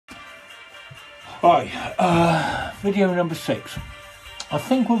Right, video number 6. I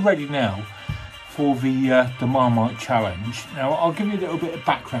think we're ready now for the Marmite Challenge. Now, I'll give you a little bit of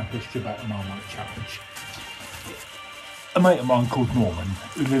background history about the Marmite Challenge. A mate of mine called Norman,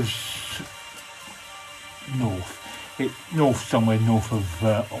 who lives north somewhere north of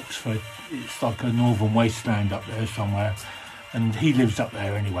Oxford. It's like a northern wasteland up there somewhere, and he lives up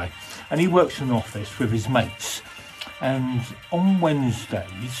there anyway. And he works in an office with his mates. And on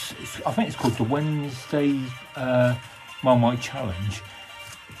Wednesdays, I think it's called the Wednesday Marmite Challenge.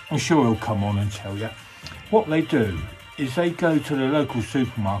 I'm sure he'll come on and tell you. What they do is they go to the local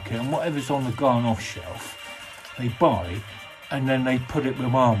supermarket and whatever's on the gone off shelf, they buy, and then they put it with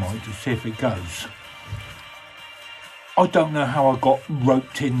Marmite to see if it goes. I don't know how I got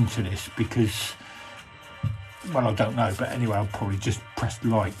roped into this because, well, I don't know, but anyway, I'll probably just press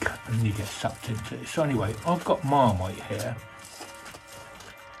like and you get sucked into it. So anyway, I've got Marmite here.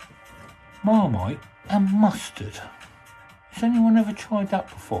 Marmite and mustard. Has anyone ever tried that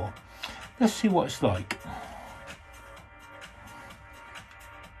before? Let's see what it's like.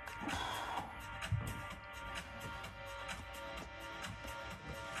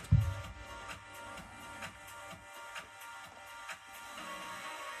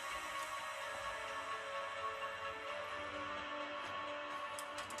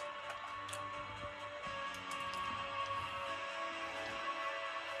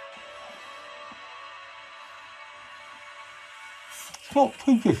 Not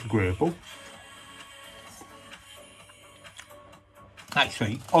too disagreeable.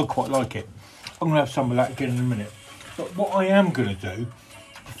 Actually, I quite like it. I'm going to have some of that again in a minute. But what I am going to do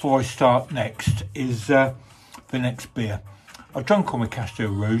before I start next is the next beer. I've drunk all my Castel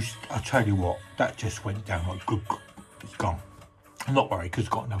Rouge. I'll tell you what, that just went down like good. It's gone. I'm not worried because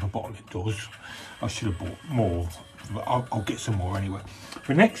I've got another bottle indoors. I should have bought more, but I'll get some more anyway.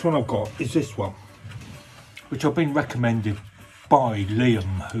 The next one I've got is this one, which I've been recommended by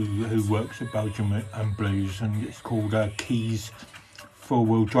Liam, who works at Belgian and Blues, and it's called Keys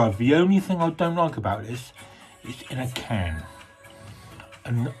 4-wheel drive. The only thing I don't like about this is in a can,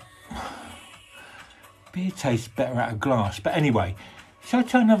 and beer tastes better out of glass. But anyway, so I'll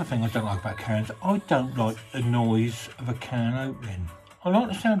tell you another thing I don't like about cans. I don't like the noise of a can opening. I like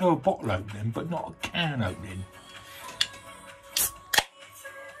the sound of a bottle opening, but not a can opening.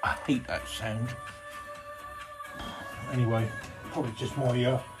 I hate that sound. Anyway, probably just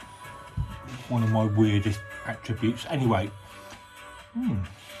my one of my weirdest attributes. Anyway,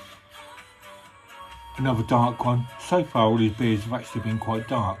 another dark one. So far, all these beers have actually been quite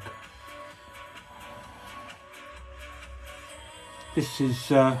dark. This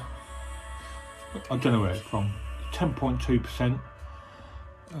is I don't know where it's from. 10.2%.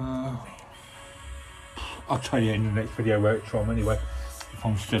 I'll tell you in the next video where it's from. Anyway, if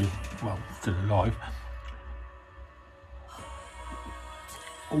I'm still alive.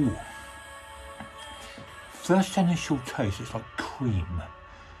 Oh, first initial taste, it's like cream.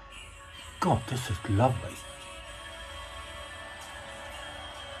 God, this is lovely.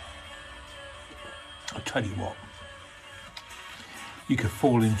 I'll tell you what, you could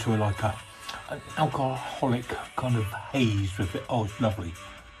fall into an alcoholic kind of haze with it. Oh, it's lovely.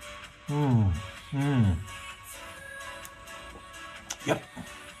 Yep,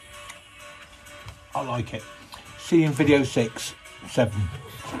 I like it. See you in video 6, 7.